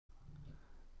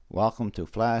Welcome to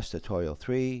Flash Tutorial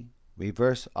 3,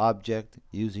 Reverse Object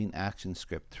using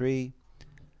ActionScript 3.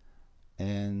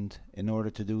 And in order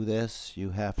to do this,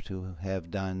 you have to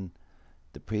have done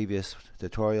the previous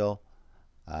tutorial,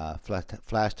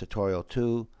 Flash Tutorial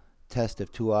 2, Test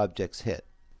if two objects hit,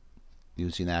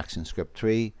 using ActionScript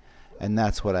 3. And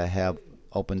that's what I have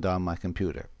opened on my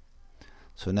computer.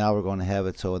 So now we're going to have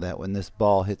it so that when this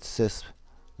ball hits this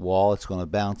wall, it's going to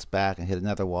bounce back and hit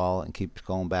another wall and keep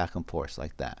going back and forth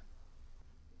like that.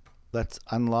 Let's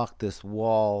unlock this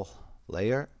wall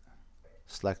layer.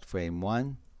 Select frame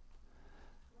 1.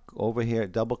 Over here,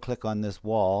 double click on this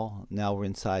wall. Now we're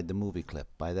inside the movie clip.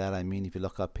 By that I mean, if you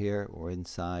look up here, we're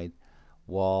inside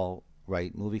wall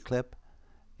right movie clip,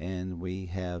 and we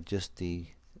have just the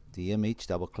image.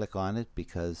 Double click on it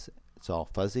because it's all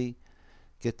fuzzy.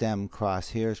 Get them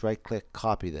crosshairs, right click,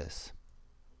 copy this.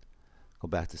 Go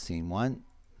back to scene 1.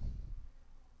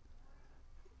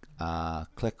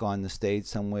 Click on the stage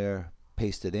somewhere,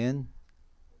 paste it in,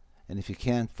 and if you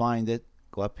can't find it,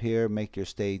 go up here, make your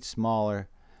stage smaller,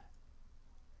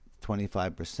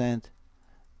 25%,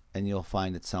 and you'll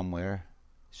find it somewhere.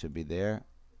 It should be there.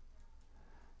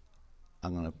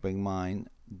 I'm going to bring mine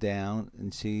down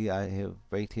and see I have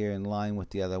right here in line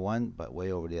with the other one, but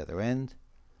way over the other end.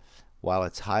 While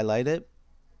it's highlighted,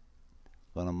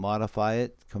 I'm going to modify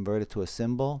it, convert it to a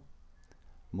symbol,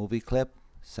 movie clip,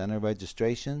 center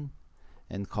registration,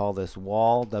 and call this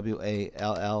wall,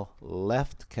 W-A-L-L,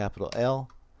 left, capital L,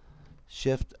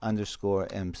 shift underscore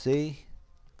MC.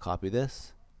 Copy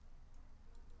this.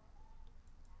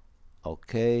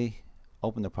 OK.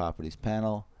 Open the properties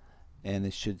panel, and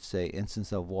it should say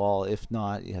instance of wall. If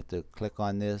not, you have to click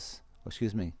on this.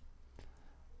 Excuse me.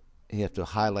 You have to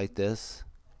highlight this.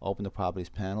 Open the properties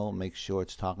panel, make sure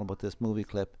it's talking about this movie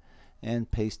clip, and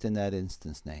paste in that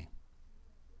instance name.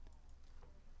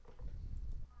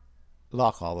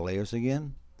 Lock all the layers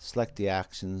again. Select the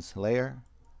actions layer.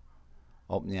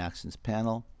 Open the actions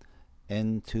panel.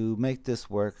 And to make this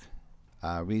work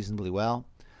reasonably well,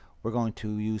 we're going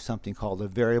to use something called a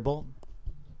variable.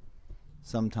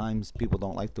 Sometimes people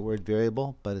don't like the word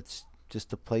variable, but it's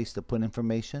just a place to put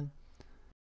information.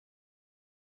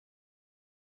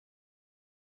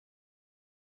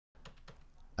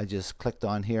 I just clicked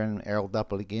on here and arrowed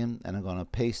up again, and I'm going to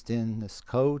paste in this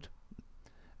code.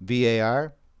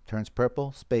 VAR turns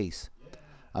purple, space.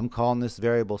 I'm calling this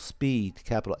variable speed,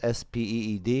 capital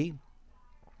S-P-E-E-D.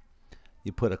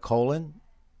 You put a colon,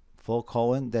 full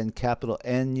colon, then capital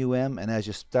N-U-M, and as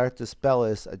you start to spell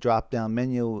this, a drop-down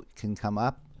menu can come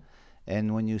up,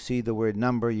 and when you see the word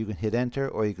number, you can hit enter,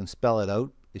 or you can spell it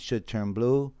out. It should turn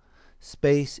blue.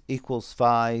 Space equals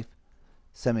 5,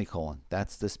 semicolon.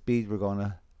 That's the speed we're going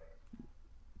to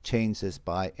change this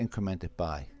by, increment it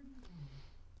by.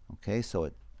 Okay, so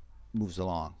it moves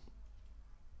along.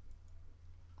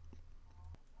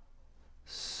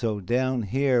 So down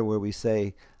here where we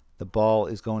say the ball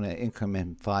is going to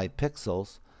increment 5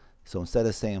 pixels, so instead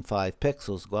of saying 5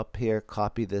 pixels, go up here,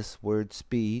 copy this word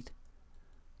speed,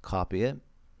 copy it,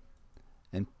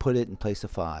 and put it in place of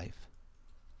 5.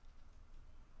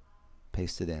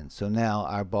 Paste it in. So now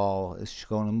our ball is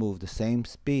going to move the same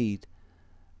speed,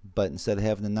 but instead of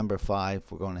having the number 5,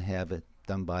 we're going to have it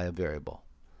done by a variable.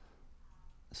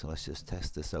 So let's just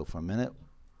test this out for a minute.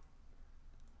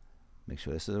 Make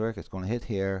sure this is working. It's going to hit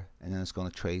here, and then it's going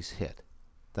to trace hit.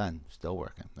 Done. Still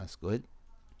working. That's good.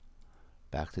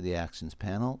 Back to the actions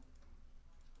panel.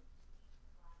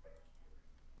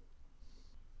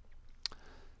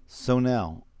 So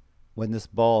now, when this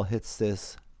ball hits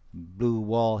this blue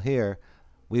wall here,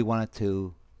 we want it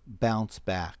to bounce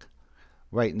back.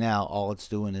 Right now, all it's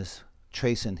doing is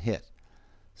trace and hit.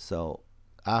 So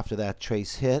after that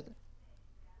trace hit,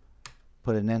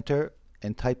 put an enter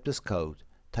and type this code.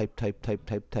 Type, type, type,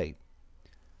 type, type.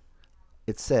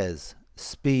 It says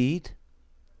speed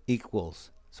equals,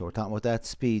 so we're talking about that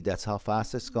speed, that's how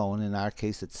fast it's going. In our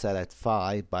case, it's set at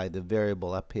 5 by the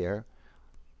variable up here.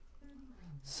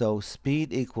 So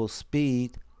speed equals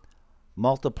speed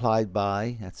multiplied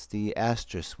by, that's the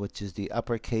asterisk, which is the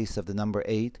uppercase of the number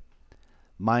 8,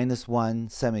 minus 1,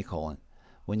 semicolon.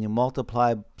 When you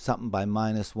multiply something by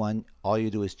minus 1, all you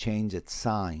do is change its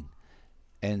sign.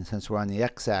 And since we're on the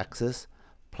x-axis,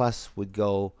 plus would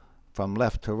go from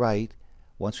left to right.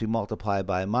 Once we multiply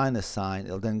by a minus sign,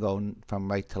 it'll then go from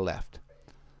right to left.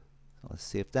 So let's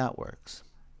see if that works.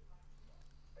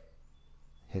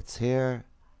 Hits here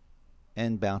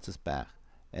and bounces back.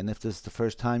 And if this is the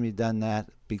first time you've done that,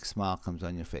 big smile comes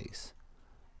on your face.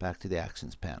 Back to the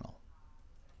actions panel.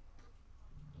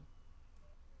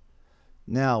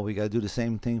 Now we got to do the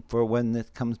same thing for when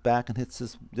it comes back and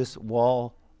hits this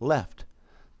wall left.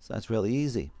 So that's really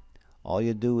easy. All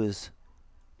you do is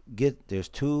there's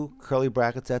two curly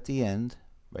brackets at the end.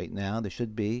 Right now there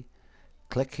should be.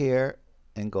 Click here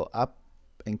and go up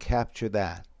and capture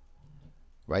that.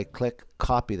 Right click,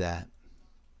 copy that.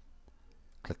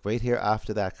 Click right here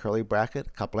after that curly bracket,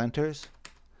 a couple enters,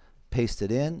 paste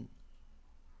it in.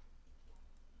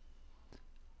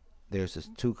 There's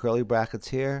just two curly brackets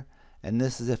here, and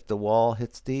this is if the wall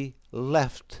hits the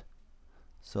left.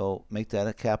 So make that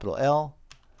a capital L,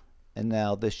 and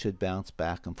now this should bounce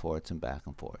back and forwards and back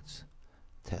and forwards.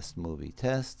 Test movie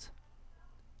test.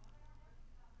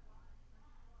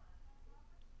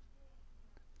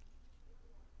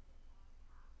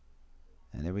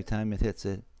 And every time it hits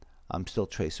it, I'm still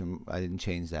tracing. I didn't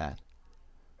change that.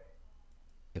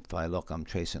 If I look, I'm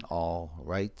tracing all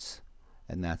rights,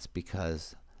 and that's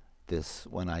because this,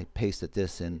 when I pasted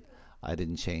this in, I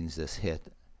didn't change this hit.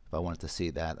 If I wanted to see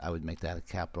that, I would make that a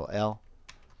capital L.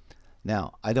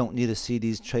 Now, I don't need to see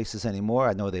these traces anymore.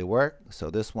 I know they work. So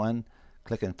this one,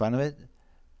 click in front of it,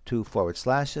 2 forward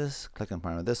slashes, click in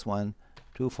front of this one,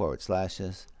 2 forward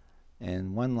slashes,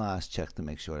 and one last check to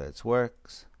make sure that it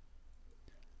works.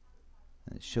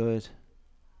 And it should.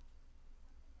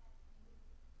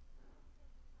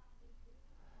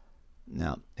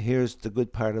 Now, here's the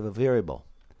good part of a variable.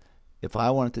 If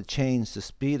I wanted to change the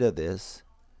speed of this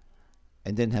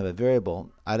and didn't have a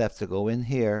variable, I'd have to go in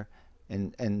here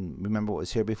and remember what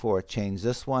was here before, change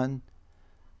this one,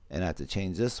 and I have to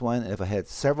change this one. If I had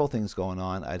several things going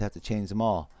on, I'd have to change them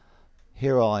all.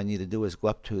 Here, all I need to do is go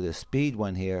up to the speed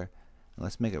one here, and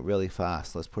let's make it really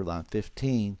fast. Let's put it on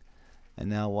 15, and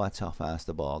now watch how fast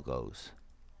the ball goes.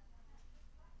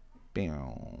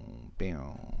 Boom,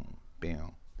 boom,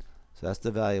 boom. So that's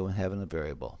the value in having a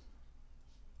variable.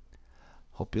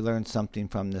 Hope you learned something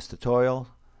from this tutorial,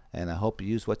 and I hope you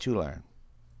use what you learned.